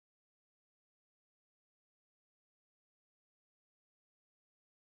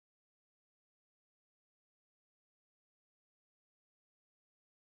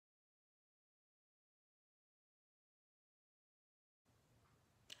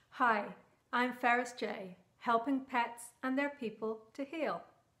Hi, I'm Ferris J, helping pets and their people to heal.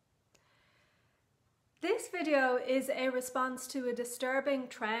 This video is a response to a disturbing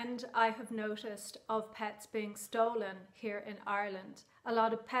trend I have noticed of pets being stolen here in Ireland. A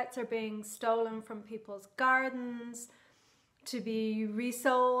lot of pets are being stolen from people's gardens, to be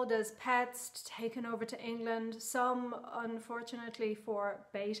resold as pets, taken over to England, some unfortunately for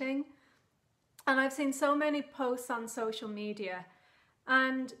baiting. And I've seen so many posts on social media,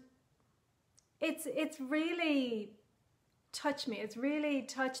 and it's really touched me. It's really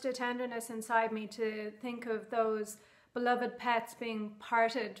touched a tenderness inside me to think of those beloved pets being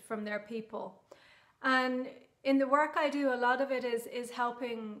parted from their people. And in the work I do, a lot of it is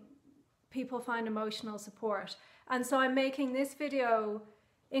helping people find emotional support. And so I'm making this video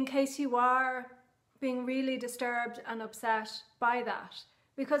in case you are being really disturbed and upset by that.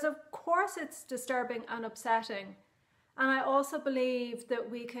 Because of course it's disturbing and upsetting. And I also believe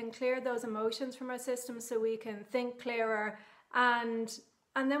that we can clear those emotions from our system so we can think clearer and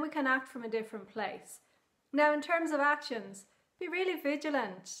then we can act from a different place. Now, in terms of actions, be really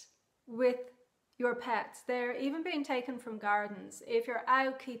vigilant with your pets. They're even being taken from gardens. If you're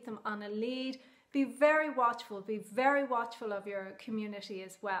out, keep them on a lead. Be very watchful of your community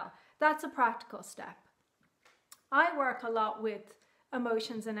as well. That's a practical step. I work a lot with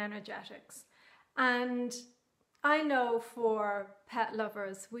emotions and energetics, and I know for pet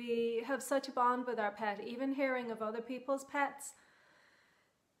lovers, we have such a bond with our pet. Even hearing of other people's pets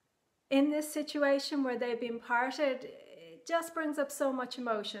in this situation where they've been parted, it just brings up so much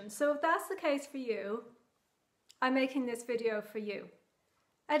emotion. So if that's the case for you, I'm making this video for you.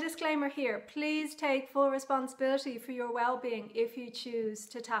 A disclaimer here, please take full responsibility for your well-being if you choose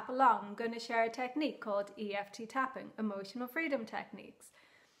to tap along. I'm going to share a technique called EFT tapping, emotional freedom techniques.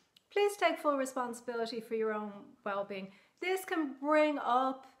 Please take full responsibility for your own well-being. This can bring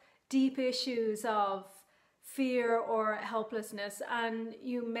up deep issues of fear or helplessness, and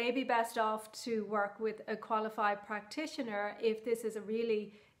you may be best off to work with a qualified practitioner if this is a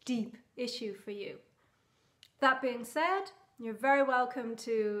really deep issue for you. That being said, you're very welcome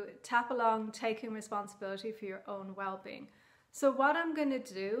to tap along, taking responsibility for your own well-being. So what I'm going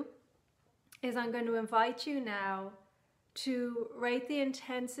to do is I'm going to invite you now to rate the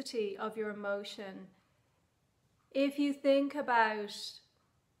intensity of your emotion. If you think about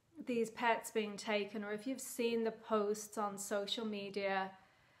these pets being taken, or if you've seen the posts on social media,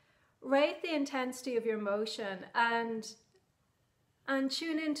 rate the intensity of your emotion and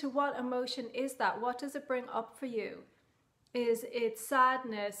tune into what emotion is that. What does it bring up for you? Is it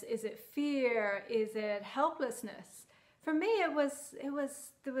sadness? Is it fear? Is it helplessness? For me, there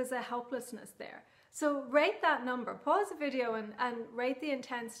was a helplessness there. So rate that number. Pause the video and rate the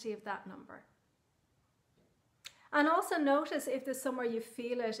intensity of that number. And also notice if there's somewhere you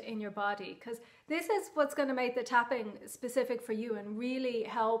feel it in your body, because this is what's going to make the tapping specific for you and really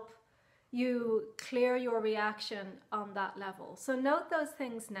help you clear your reaction on that level. So note those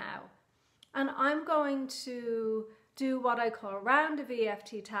things now. And I'm going to do what I call a round of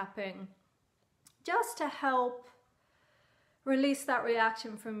EFT tapping just to help release that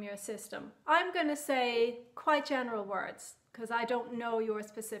reaction from your system. I'm going to say quite general words because I don't know your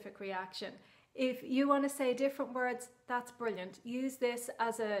specific reaction. If you want to say different words, that's brilliant. Use this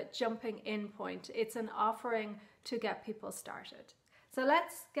as a jumping in point. It's an offering to get people started. So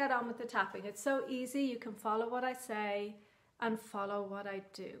let's get on with the tapping. It's so easy. You can follow what I say and follow what I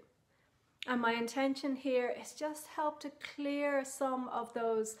do. And my intention here is just help to clear some of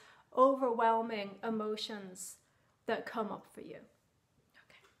those overwhelming emotions that come up for you.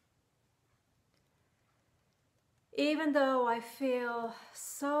 Okay. Even though I feel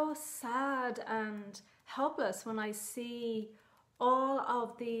so sad and helpless when I see all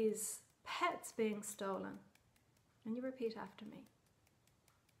of these pets being stolen, and you repeat after me.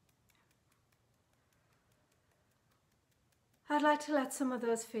 I'd like to let some of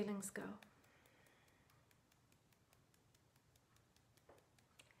those feelings go.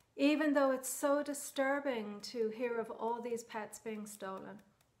 Even though it's so disturbing to hear of all these pets being stolen.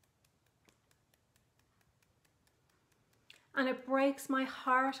 And it breaks my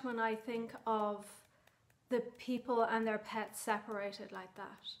heart when I think of the people and their pets separated like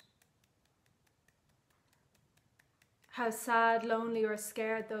that. How sad, lonely, or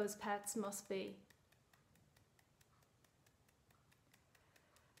scared those pets must be.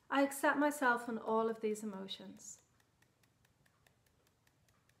 I accept myself in all of these emotions.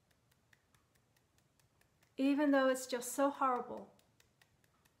 Even though it's just so horrible.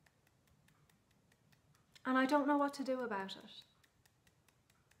 And I don't know what to do about it.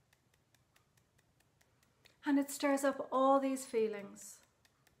 And it stirs up all these feelings.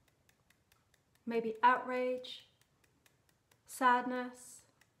 maybe outrage, sadness,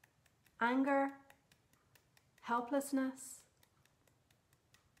 anger, helplessness.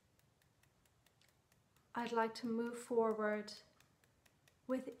 I'd like to move forward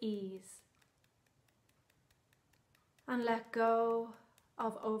with ease and let go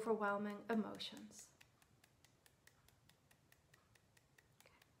of overwhelming emotions.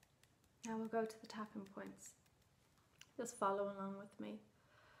 Now we'll go to the tapping points. Just follow along with me.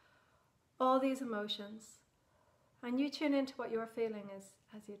 All these emotions, and you tune into what you're feeling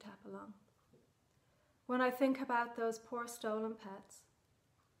as you tap along. When I think about those poor stolen pets,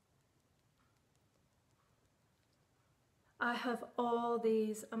 I have all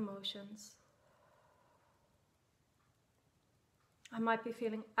these emotions. I might be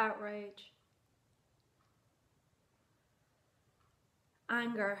feeling outrage,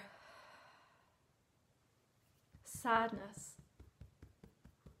 anger, sadness,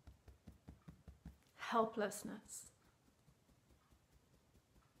 helplessness.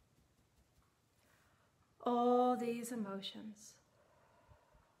 All these emotions.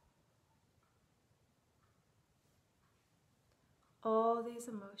 All these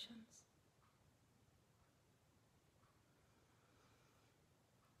emotions.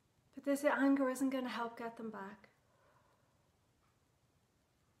 But this anger isn't going to help get them back.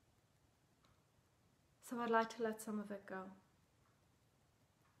 So I'd like to let some of it go.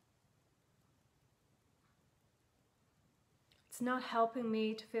 It's not helping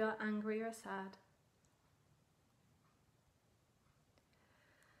me to feel angry or sad.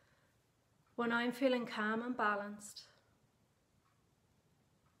 When I'm feeling calm and balanced,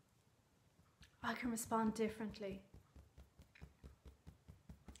 I can respond differently.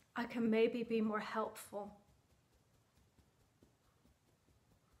 I can maybe be more helpful.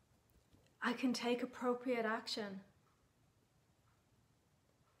 I can take appropriate action.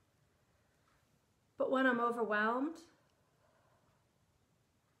 But when I'm overwhelmed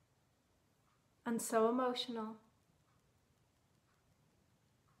and so emotional,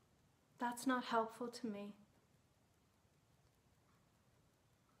 that's not helpful to me.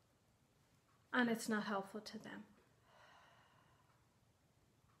 And it's not helpful to them.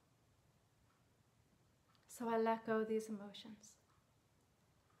 So I let go of these emotions.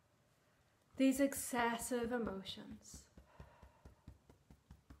 These excessive emotions,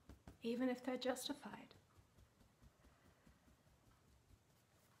 even if they're justified,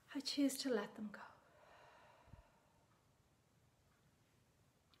 I choose to let them go.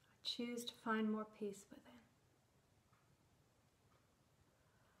 I choose to find more peace within.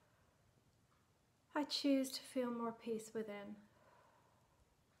 I choose to feel more peace within.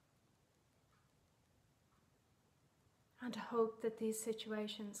 And to hope that these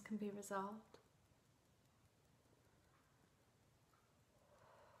situations can be resolved.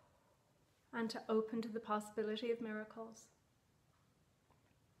 And to open to the possibility of miracles,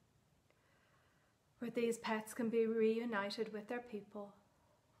 where these pets can be reunited with their people,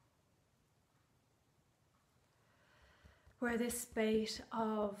 where this spate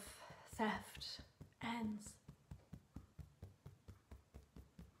of theft ends,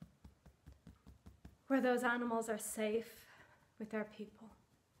 where those animals are safe with their people,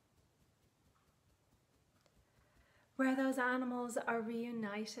 where those animals are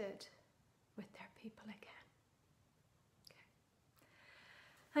reunited with their people again. Okay.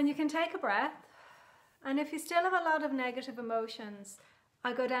 And you can take a breath, and if you still have a lot of negative emotions,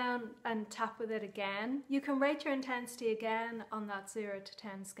 I go down and tap with it again. You can rate your intensity again on that 0 to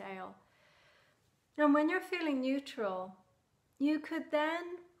 10 scale. And when you're feeling neutral, you could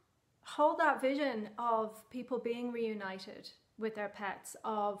then hold that vision of people being reunited with their pets,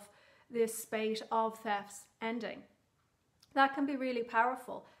 of this spate of thefts ending. That can be really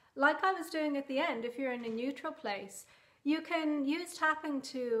powerful. Like I was doing at the end, if you're in a neutral place, you can use tapping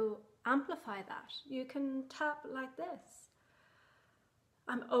to amplify that. You can tap like this.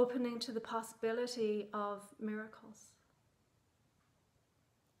 I'm opening to the possibility of miracles.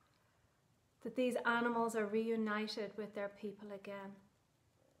 That these animals are reunited with their people again.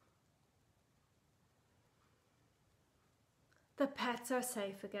 The pets are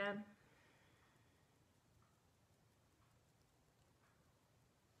safe again.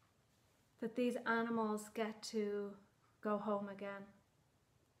 That these animals get to go home again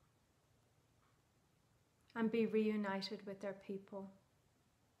and be reunited with their people.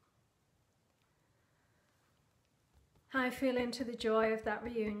 I feel into the joy of that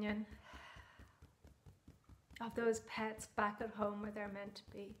reunion, of those pets back at home where they're meant to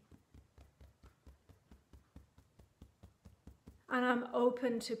be. And I'm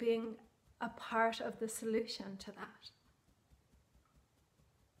open to being a part of the solution to that.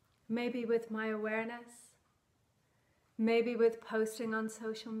 maybe with my awareness, maybe with posting on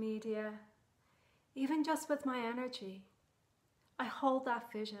social media, even just with my energy. I hold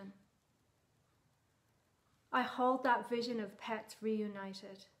that vision. I hold that vision of pets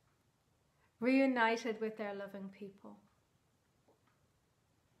reunited with their loving people.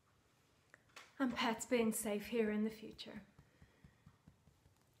 And pets being safe here in the future.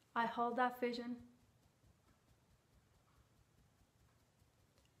 I hold that vision.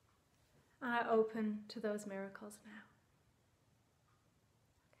 And I open to those miracles now.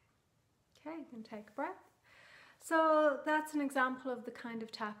 Okay, you can take a breath. So that's an example of the kind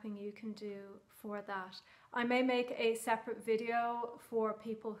of tapping you can do for that. I may make a separate video for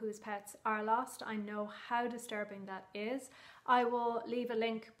people whose pets are lost. I know how disturbing that is. I will leave a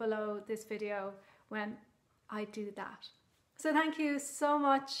link below this video when I do that. So thank you so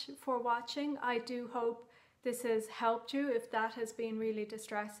much for watching. I do hope this has helped you if that has been really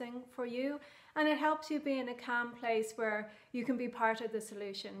distressing for you, and it helps you be in a calm place where you can be part of the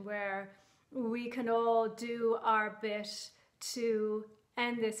solution, where we can all do our bit to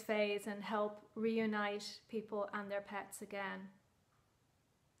end this phase and help reunite people and their pets again.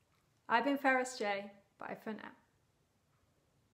 I've been Ferris J. Bye for now.